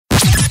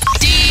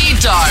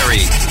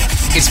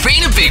It's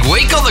been a big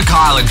week on the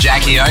Kyle and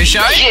Jackie O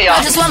show. Yeah.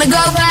 I just want to go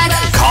back.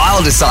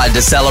 Kyle decided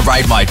to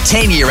celebrate my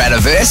 10-year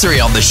anniversary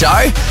on the show,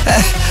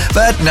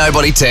 but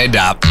nobody turned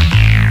up.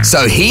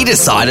 So he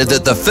decided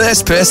that the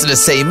first person to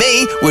see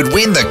me would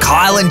win the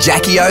Kyle and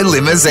Jackie O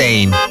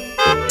limousine.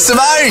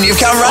 Simone, you've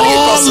come running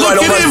across the road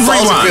almost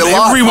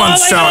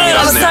everyone's showing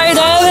up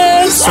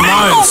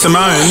now.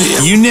 Simone,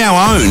 you now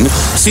own.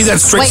 See that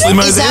stretch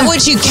limo is there? that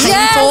what you came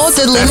for?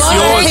 The limo?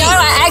 yours. No,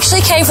 I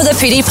actually came for the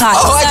pity party.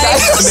 Oh, okay.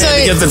 So,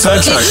 Get the tow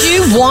truck. did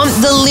you want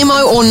the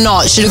limo or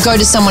not? Should it go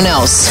to someone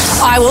else?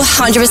 I will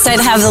 100%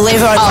 have the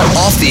liver.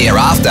 Off the air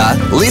after,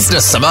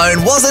 listener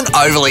Simone wasn't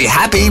overly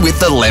happy with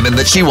the lemon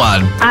that she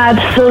won.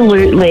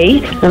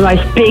 Absolutely the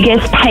most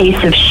biggest piece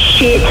of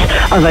shit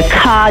of a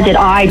car that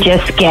I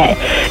just get.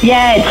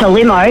 Yeah, it's a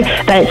limo,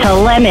 but it's a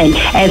lemon.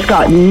 It's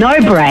got no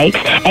brakes.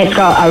 It's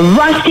got a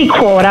rusty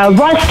quarter,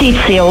 rusty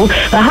seal.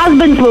 The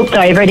husband's looked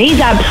over it. He's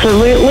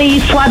absolutely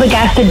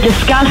flabbergasted,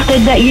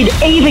 disgusted that you'd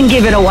even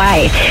give it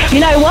away. You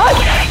know what?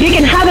 You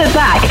can have it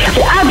back. It's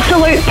an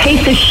absolute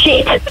piece of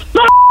shit.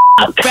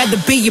 Rather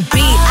be a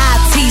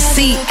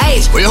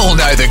B-I-T-C-H. We all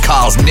know that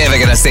Kyle's never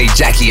going to see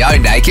Jackie O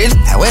naked.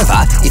 However,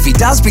 if he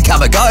does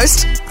become a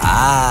ghost,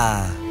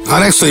 I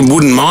actually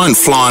wouldn't mind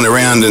flying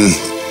around, and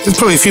there's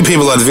probably a few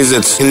people I'd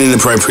visit in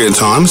inappropriate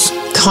times.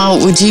 Kyle,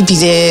 would you be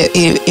there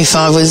if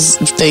I was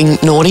being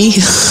naughty?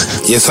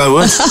 Yes, I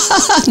would.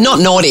 Not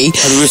naughty,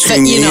 I'd be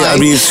whispering but you know, I'd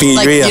be whispering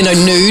like, your ear. you know,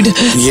 nude.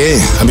 Yeah,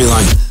 I'd be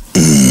like,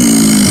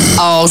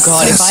 Oh,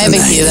 God, if I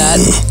ever hear that.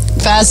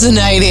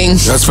 Fascinating.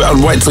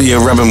 I'd wait till you're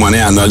rubbing one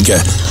out and I'd go,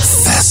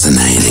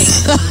 fascinating.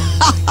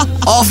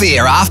 off the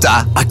air after,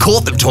 I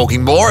caught them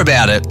talking more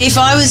about it. If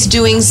I was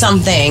doing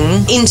something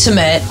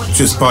intimate,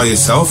 Just by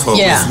yourself or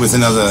Yeah. with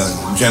another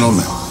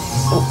gentleman?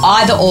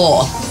 either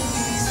or,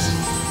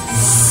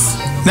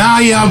 No,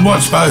 yeah, I'd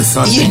watch both.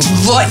 I you'd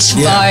think. watch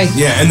Yeah, both.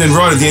 yeah, and then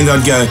right at the end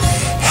I'd go,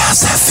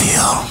 how's that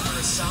feel?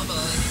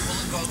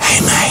 Hey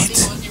mate,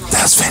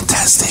 that was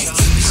fantastic.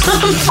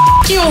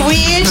 You're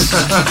weird.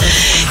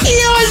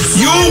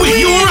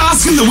 You're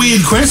asking the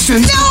weird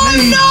questions. No,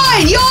 I'm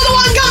not. You're the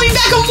one coming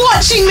back and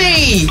watching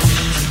me.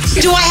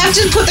 Do I have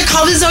to put the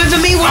covers over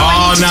me? What do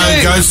I need to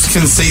do? Ghosts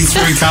can see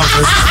through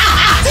covers.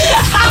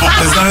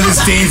 There's none of this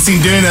dancing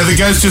doing that. The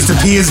ghost just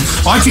appears.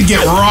 I could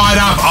get right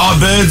up our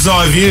bird's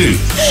eye view.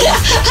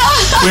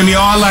 When the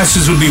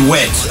eyelashes would be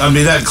wet. I'd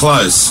be that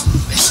close.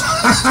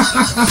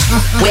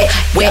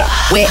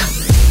 Wet.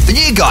 The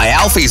new guy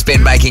Alfie's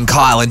been making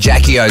Kyle and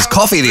Jackie O's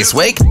coffee this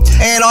week,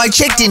 and I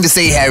checked in to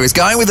see how he was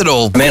going with it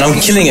all. Man, I'm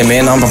killing it,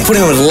 man. I'm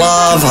putting it with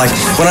love. Like,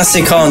 when I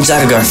see Kyle and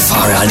Jack, I go,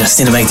 fuck, I just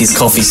need to make these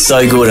coffees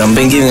so good. I've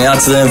been giving it out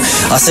to them.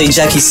 I see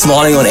Jackie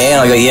smiling on air,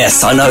 and I go,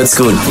 yes, I know it's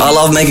good. I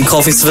love making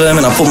coffees for them,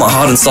 and I put my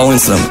heart and soul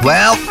into them.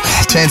 Well,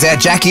 turns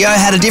out Jackie O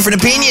had a different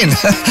opinion.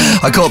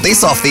 I caught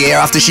this off the air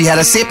after she had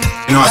a sip.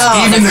 Nice.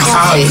 Even the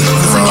coffee.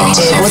 car.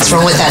 Dude, what's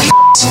wrong with that?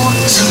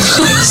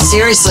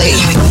 Seriously.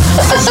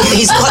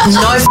 He's got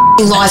no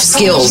life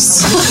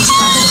skills.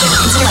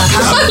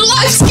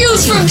 Life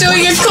skills from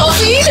doing a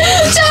coffee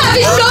to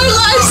having no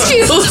life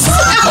skills.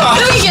 How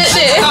do we get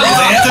there?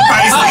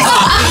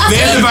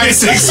 They're the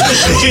basics.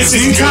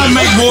 You can't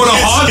make water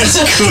hot.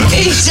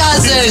 He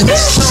doesn't.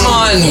 Come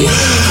on.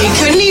 He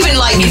couldn't even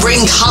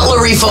bring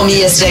cutlery for me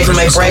yesterday for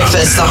my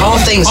breakfast. The whole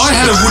thing's I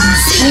had a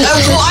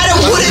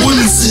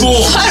wooden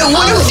spork. I had a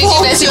wooden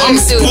fork. I'm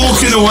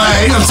forking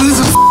away. I'm saying, this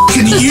is a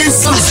fucking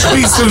useless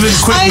piece of I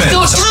equipment.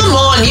 thought, come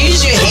on,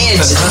 use your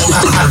head.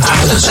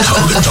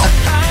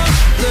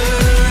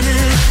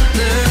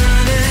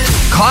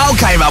 Kyle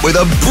came up with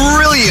a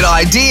brilliant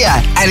idea,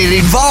 and it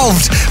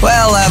involved,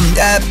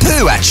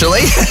 poo,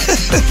 actually.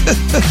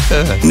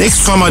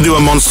 Next time I do a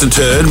monster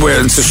turd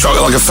where it's a shot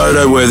like a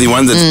photo-worthy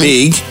one that's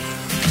big,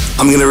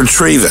 I'm going to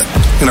retrieve it.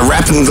 I'm going to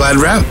wrap it in Glad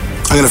Wrap.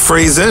 I'm going to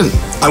freeze it.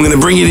 I'm going to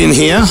bring it in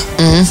here.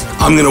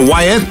 I'm going to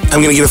weigh it.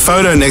 I'm going to get a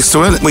photo next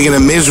to it. We're going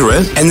to measure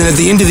it. And then at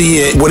the end of the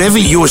year, whatever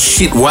your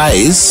shit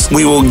weighs,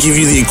 we will give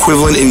you the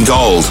equivalent in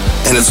gold.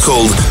 And it's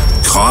called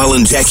Kyle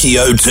and Jackie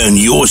O turn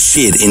your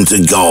shit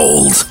into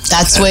gold.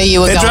 That's where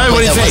you were Pedro, going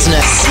what with do you it, think? wasn't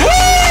it?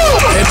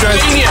 Pedro,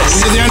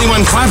 you're the only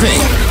one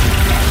clapping.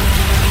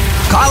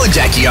 Kyle and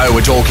Jackie O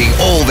were talking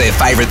all their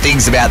favourite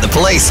things about the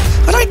police.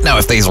 I don't know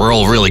if these were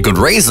all really good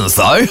reasons,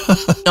 though.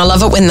 I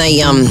love it when they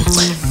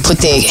put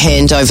their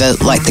hand over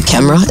the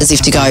camera as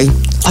if to go,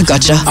 I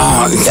gotcha.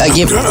 I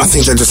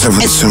think they just have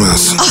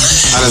consumers.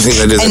 I don't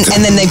think they do that.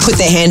 And then they put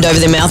their hand over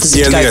their mouth as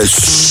if to go,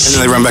 shh, and then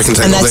they run back and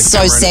take and all that's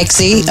so their camera.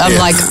 sexy. I'm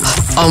like,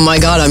 oh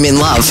my God, I'm in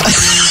love.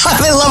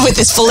 I'm in love with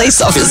this police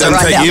It officer doesn't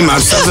right take now. you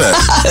much, does it?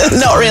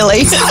 Not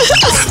really.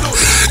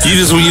 You're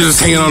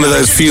just hanging on to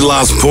those few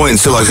last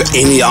points. You're like,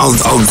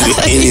 I'll do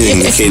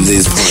anything to keep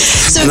these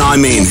points. And I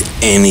mean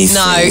anything.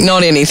 No,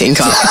 not anything,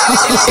 Kyle.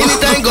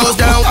 Anything goes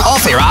down.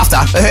 Off here after,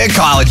 I heard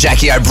Kyle and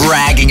Jackie O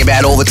bragging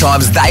about all the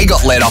times they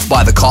got let off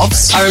by the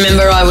cops. I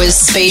remember I was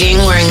speeding,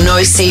 wearing no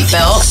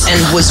seatbelt,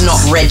 and was not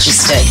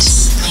registered.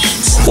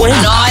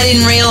 No, I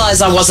didn't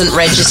realise I wasn't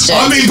registered.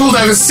 I've been pulled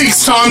over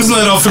 6 times and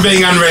let off for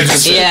being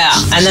unregistered. Yeah,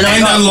 and then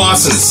And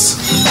unlicensed.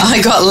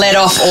 I got let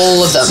off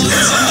all of them.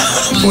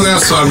 What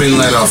else have I been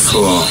let off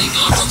for? Oh,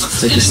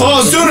 I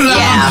was doing an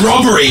armed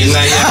robbery and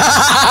they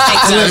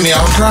let me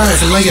off. Bro,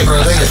 leg it.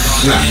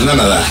 No, none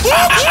of that.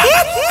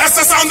 That's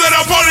the sound of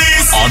the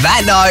police! On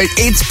that note,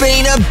 it's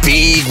been a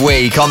big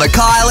week on the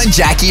Kyle and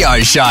Jackie O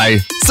Show.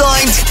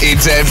 Signed,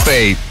 Intern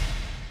Pete.